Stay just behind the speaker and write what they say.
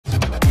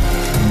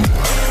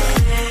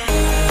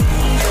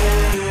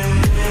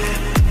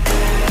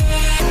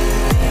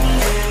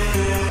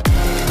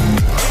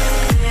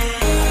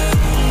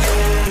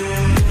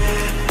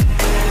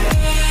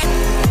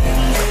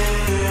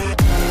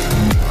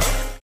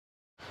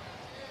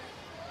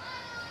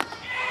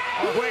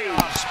Way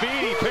off speed,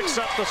 he picks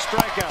up the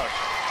strikeout.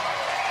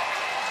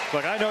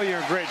 Look, I know you're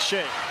in great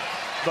shape,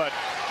 but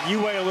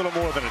you weigh a little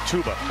more than a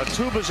tuba. A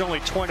tuba's only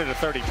 20 to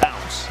 30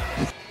 pounds.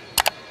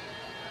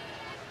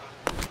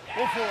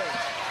 Go for it.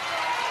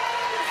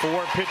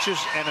 4 pitches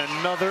and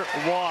another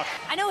walk.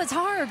 I know it's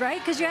hard, right?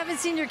 Because you haven't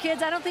seen your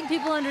kids. I don't think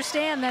people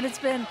understand that it's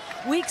been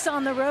weeks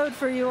on the road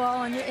for you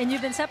all, and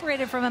you've been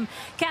separated from them.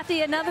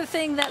 Kathy, another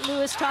thing that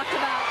Lewis talked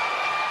about.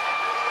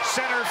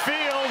 Center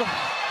field.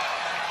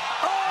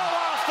 Oh,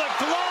 off the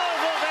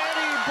glove of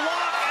Eddie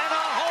Block and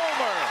a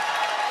homer.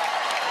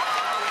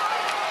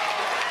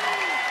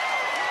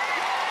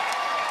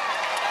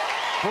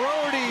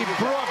 Brody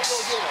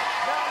Brooks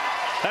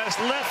has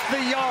left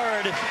the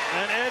yard,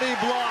 and Eddie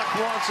Block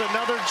wants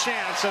another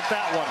chance at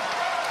that one.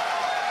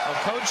 Well,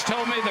 Coach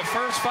told me the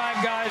first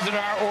 5 guys in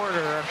our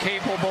order are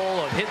capable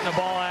of hitting the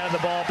ball out of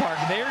the ballpark.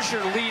 There's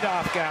your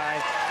leadoff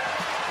guy.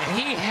 And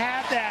he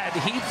had that.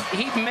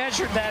 He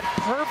measured that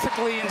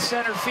perfectly in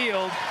center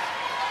field.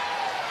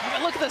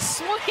 Look at the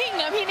swing.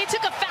 I mean, he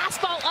took a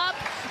fastball up.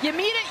 You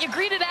meet it, you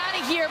greet it out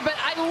of here. But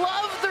I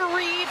love the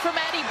read from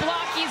Eddie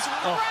Block. He's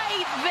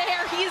right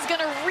there. He's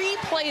going to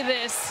replay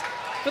this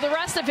for the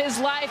rest of his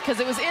life because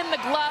it was in the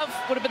glove.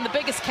 Would have been the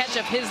biggest catch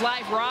of his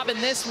life, robbing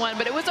this one.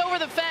 But it was over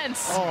the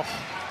fence.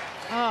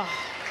 Oh.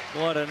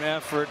 What an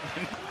effort.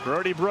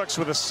 Brody Brooks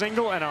with a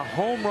single and a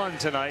home run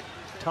tonight.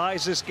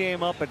 Ties this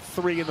game up at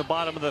 3 in the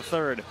bottom of the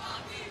 3rd.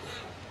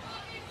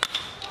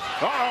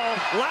 Uh-oh,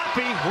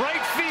 Lappy,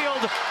 right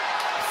field.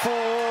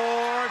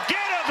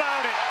 Forget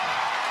about it.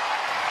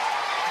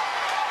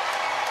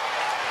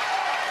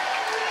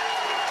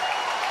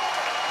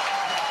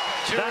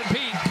 To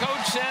repeat,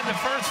 Coach said the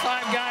first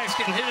 5 guys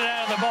can hit it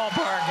out of the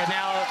ballpark, and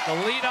now the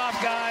leadoff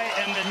guy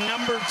and the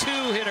number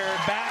 2 hitter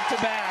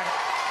back-to-back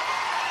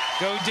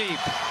go deep.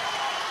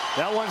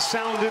 That one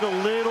sounded a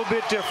little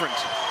bit different.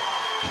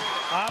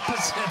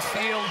 Opposite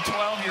field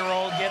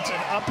 12-year-old gets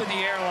it up in the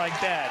air like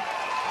that.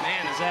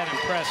 Man, is that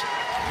impressive.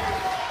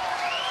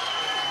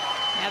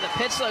 Yeah, the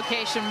pitch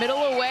location,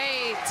 middle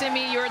away,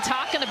 Timmy, you were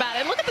talking about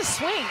it. Look at the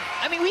swing.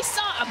 I mean, we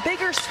saw a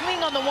bigger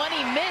swing on the one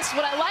he missed.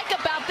 What I like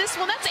about this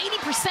one, that's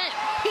 80%.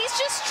 He's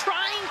just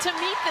trying to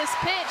meet this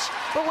pitch.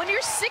 But when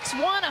you're 6'1",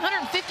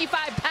 155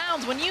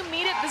 pounds, when you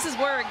meet it, this is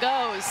where it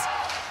goes.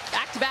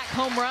 Back-to-back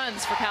home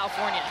runs for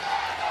California.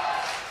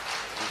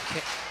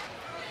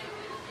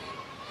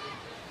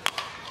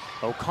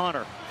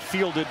 O'Connor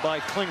fielded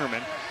by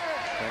Klingerman,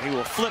 and he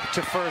will flip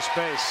to first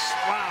base.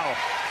 Wow.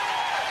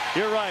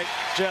 You're right,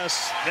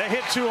 Jess. They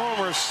hit 2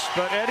 homers,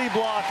 but Eddie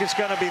Block is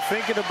going to be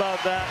thinking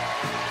about that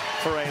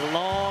for a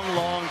long,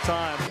 long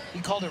time.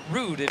 He called it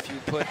rude if you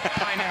put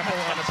pineapple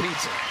on a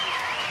pizza.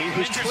 He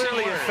was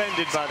clearly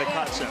offended by the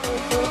concept.